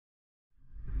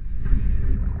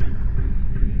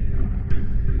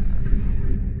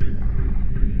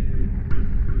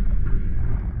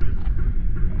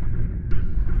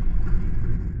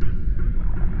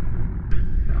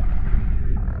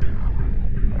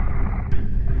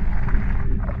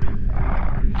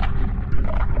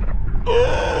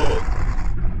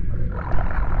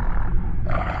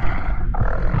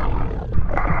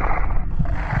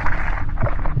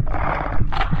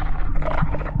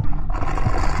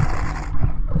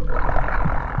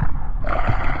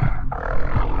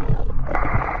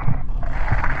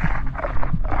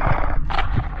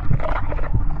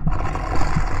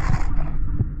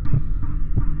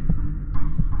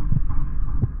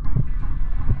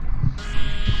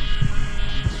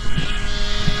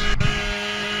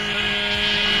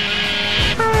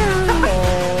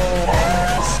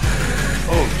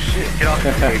Get off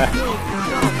the stage.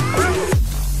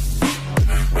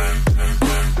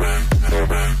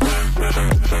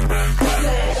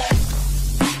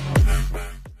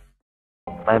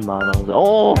 My models.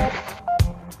 Oh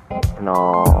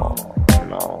no,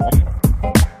 no.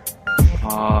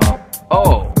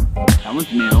 Oh, that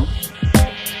one's new.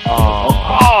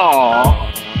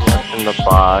 Oh, what's in the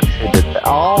box? Who did that?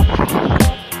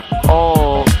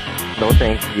 Oh, no,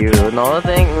 thank you. No,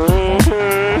 thank you.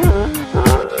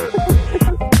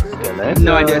 I have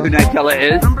no idea who Nightella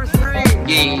is. Number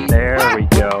 3. There we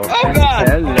go. Oh God!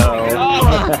 Hello. Oh,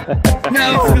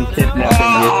 no! I'm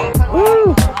kidnapping you.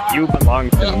 Woo! You belong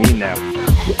to me now.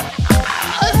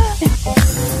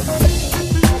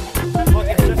 Look,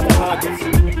 it's just a hug.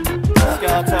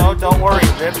 Skeleton, don't worry.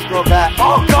 Ribs grow back.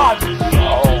 Oh God!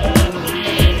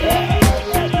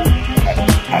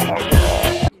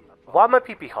 Why my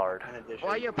pee-pee hard?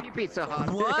 Why your pee-pee so hard?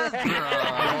 What?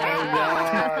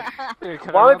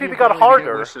 Why my pee-pee got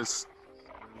harder?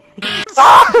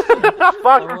 Ah!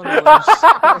 Fuck!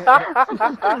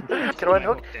 Can I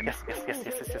unhook? Yes.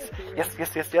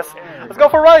 Let's go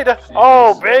for a ride!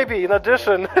 Oh, baby,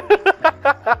 Naddition!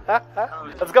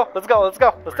 Let's go.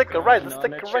 Let's take a ride,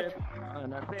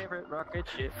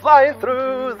 Flying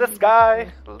through the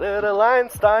sky, little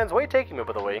Einsteins. Where are you taking me,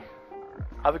 by the way?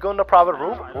 Are we going to a private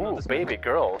room? Ooh, baby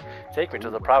girl. Take me to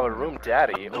the private room,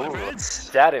 daddy. Ooh,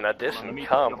 daddy, Naddition,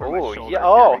 come. Ooh, yeah.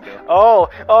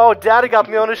 Oh, daddy got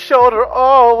me on his shoulder.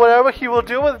 Oh, whatever he will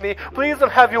do with me. Please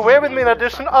don't have your way with me,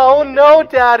 Naddition. Oh, no,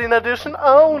 daddy, Naddition.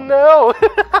 Oh, no.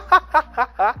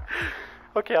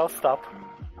 Okay, I'll stop.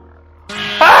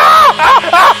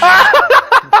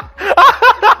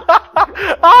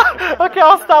 Okay,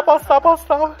 I'll stop.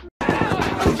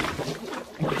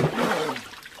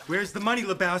 Where's the money,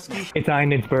 Lebowski? It's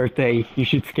Einan's birthday. You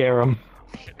should scare him.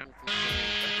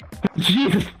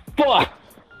 Jesus fuck!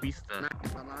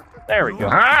 There we go.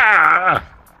 Ah!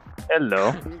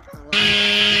 Hello. When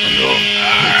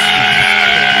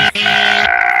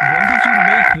did you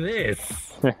make this?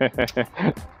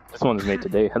 This one's made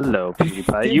today. Hello,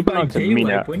 PewDiePie. You belong to me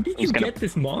now. When did you He's gonna get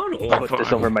this model? put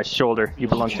this over my shoulder. You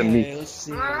belong to me.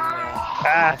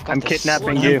 I'm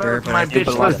kidnapping you. My bitch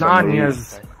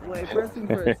lasagnas. My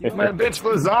bitch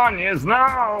lasagnas,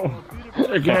 no!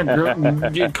 They're gonna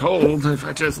get cold if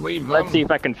I just leave them. Let's see if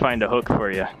I can find a hook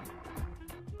for you.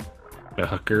 A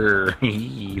hooker.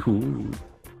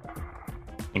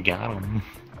 I got him.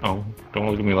 Oh, don't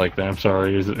look at me like that. I'm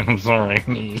sorry. I'm sorry.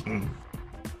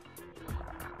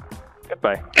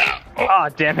 Goodbye. Ah, oh,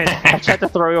 damn it. I tried to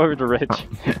throw you over the ridge.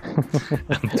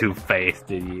 I'm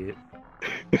too-faced, idiot.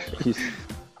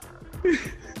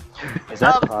 Is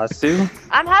that Pasu?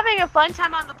 I'm having a fun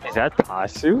time on the pool. Is that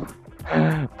Pasu?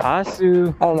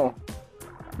 Pasu. I don't know.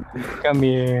 Come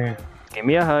here. Give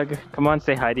me a hug. Come on,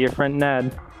 say hi to your friend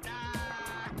Nad.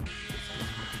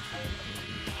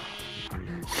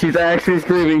 She's actually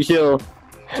screaming, chill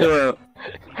out.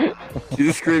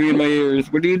 She's screaming in my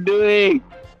ears. What are you doing?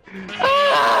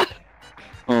 Ah!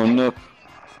 Oh no.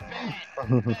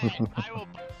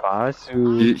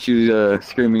 Pasu. She's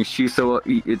screaming,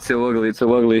 it's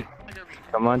so ugly.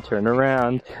 Come on, turn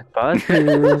around.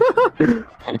 Pasu.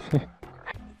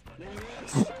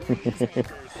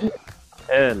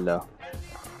 Hello.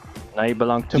 Now you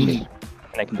belong to me.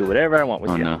 And I can do whatever I want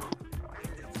with you. No.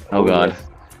 Oh god.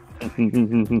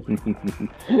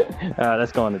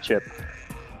 Let's go on the chip.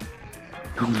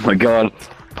 Oh my god.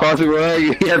 Pasu, where are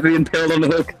you? You have to be impaled on the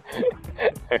hook.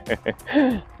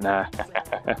 Nah.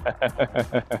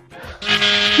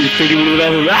 He's thinking of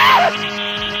that.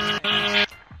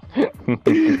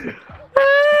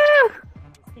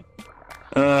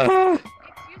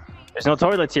 There's no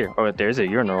toilets here. Oh, there's a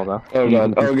urinal though. Oh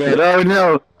god. Oh god. Oh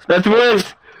no. That's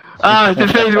worse. Ah,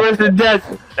 this thing's worse than death.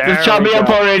 Just chop me up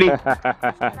already.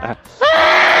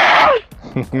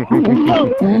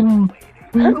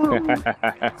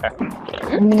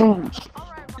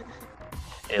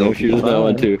 No, she does not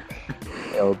want to.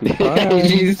 It'll be fine.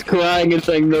 She's crying and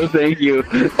saying no thank you.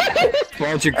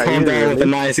 Why don't you calm down with a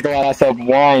nice glass of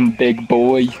wine, big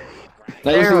boy?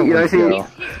 There we go.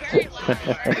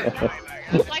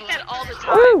 Like that all the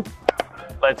Woo!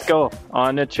 Let's go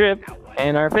on a trip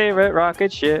in our favorite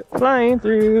rocket ship, flying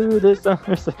through the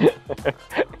summer.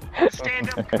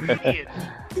 Stand-up comedian.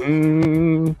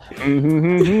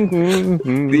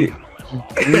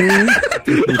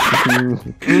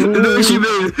 No, she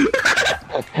did.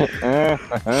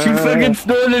 She fucking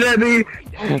snorted at me.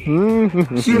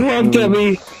 She honked at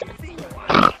me.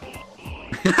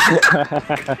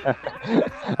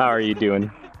 How are you doing?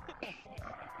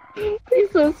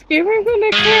 He's so scared I'm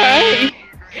gonna cry.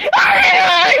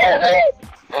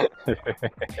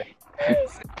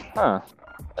 Huh.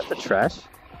 That's the trash.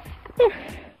 Oh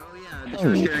yeah, the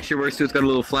trash can actually works too. It's got a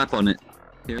little flap on it.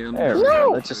 There we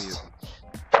go. Let's just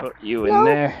put you in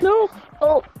there. No.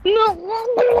 Oh no.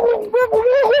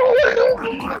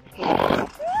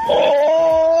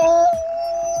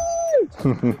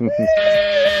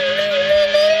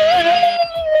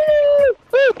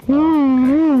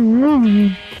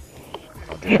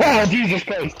 Oh, Jesus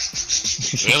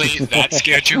Christ. Really? That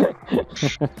scared you?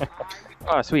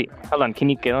 Oh, sweet. Hold on. Can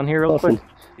you get on here real quick?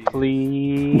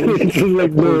 Please. Like,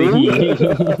 Please.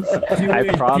 Do I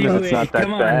it, promise do it's not it. that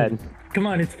Come on. bad. Come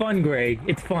on, it's fun, Greg.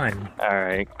 It's fun.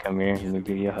 Alright, come here. Let me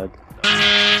give you a hug.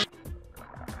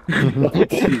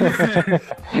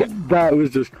 That was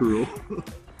just cruel.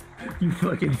 You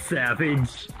fucking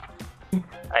savage.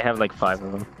 I have like 5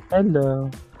 of them. Hello.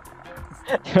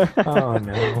 Oh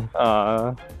no.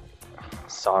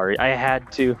 Sorry. I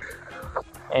had to.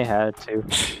 I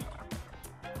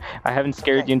haven't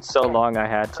scared you in so long, I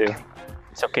had to.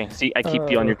 It's okay. See, I keep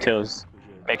you on your toes.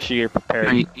 Make sure you're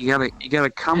prepared. You gotta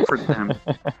comfort them.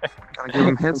 Gotta give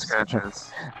them head scratches.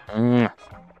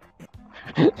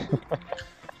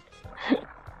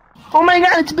 Oh my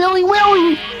god, it's Billy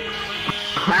Willie!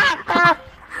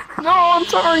 No, I'm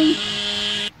sorry.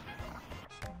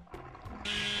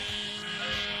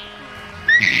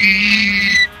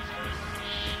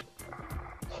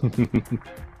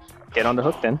 Get on the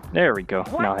hook then. There we go.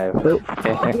 Now I have.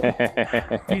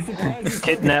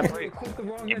 Kidnap.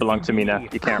 You belong to me now.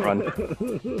 You can't run.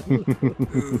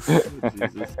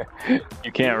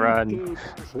 You can't run.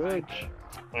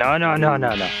 No.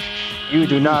 You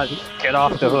do not get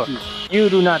off the hook. You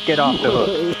do not get off the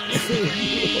hook.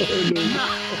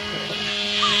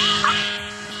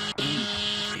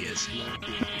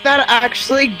 That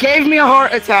actually gave me a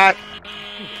heart attack.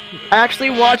 I actually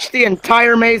watched the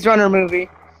entire Maze Runner movie.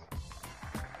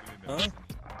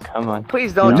 Come on.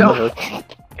 Please don't Get on jump. the hook.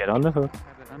 Get on the hook.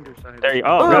 There you.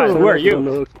 Oh, God, who are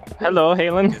you? Hello,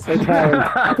 Halen.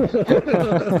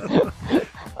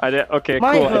 Okay,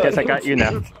 My cool. hook. I guess I got you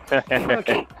now.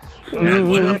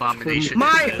 What abomination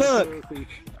My is this? hook!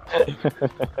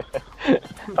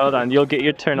 Hold on, you'll get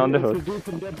your turn on the hook.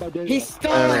 He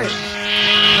stole it!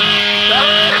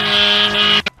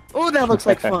 Oh, that looks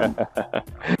like fun.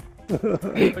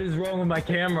 What is wrong with my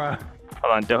camera?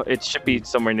 Hold on, it should be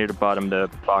somewhere near the bottom of the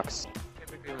box.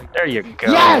 There you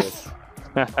go. Yes!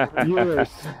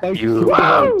 You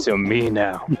belong to me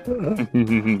now.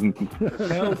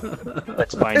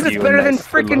 Let's find This is you a better than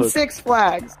nice little freaking hook. Six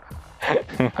Flags.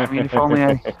 I mean, if only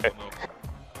I...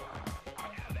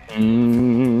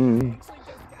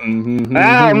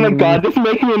 Oh my god, this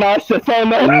makes me nauseous. Oh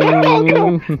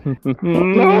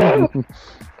no.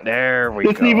 There we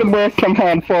It's go. even worse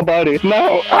from full body.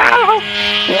 No.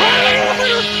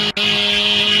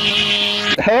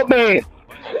 Help me.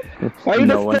 Why are you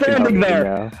No one just can help standing you there?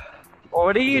 now.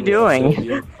 What are you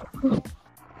doing?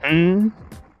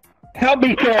 Help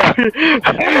me, Claire. Don't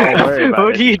worry about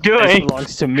What it. are you doing? This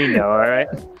belongs to me now, alright?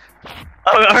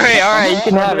 Oh, alright, you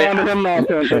can have it.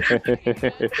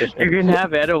 You can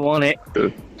have it, I don't want it.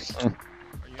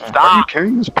 Why are you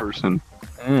carrying this person?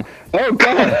 Oh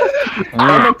god.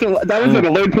 That was in a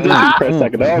low position for a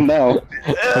second. Oh no.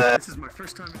 This is my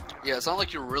first time. Yeah, it's not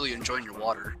like you're really enjoying your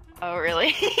water. Oh,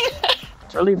 really?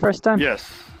 It's really your first time?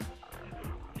 Yes.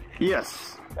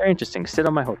 Yes. Very interesting. Sit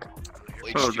on my hook.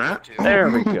 Oh, that?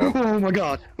 There we go. Oh my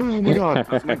god. Oh my god.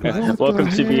 Welcome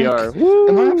to VR.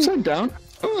 Am I upside down?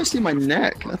 Oh, I see my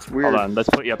neck. That's weird. Hold on, let's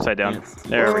put you upside down.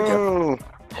 There we go.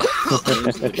 Oh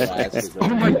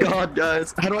my god,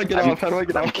 guys. How do I get off? How do I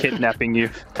get I'm off? kidnapping you.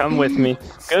 Come with me.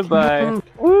 Goodbye.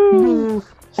 Woo!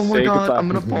 Oh my Say god, goodbye. I'm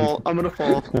gonna fall. I'm gonna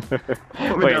fall. Put me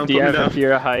Wait, down, do you put have me a down.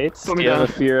 fear of heights? Put Do me you have a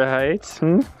down. fear of heights?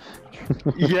 Hmm?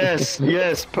 Yes,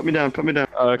 yes. Put me down. Put me down.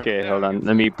 Okay, hold on.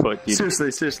 Let me put you.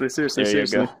 Seriously. There you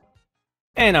go.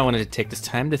 And I wanted to take this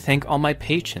time to thank all my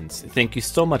patrons. Thank you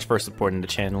so much for supporting the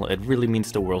channel. It really means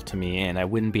the world to me, and I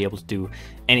wouldn't be able to do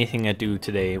anything I do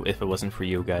today if it wasn't for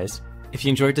you guys. If you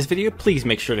enjoyed this video, please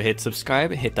make sure to hit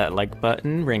subscribe, hit that like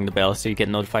button, ring the bell so you get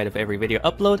notified of every video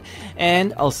upload,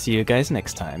 and I'll see you guys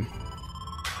next time.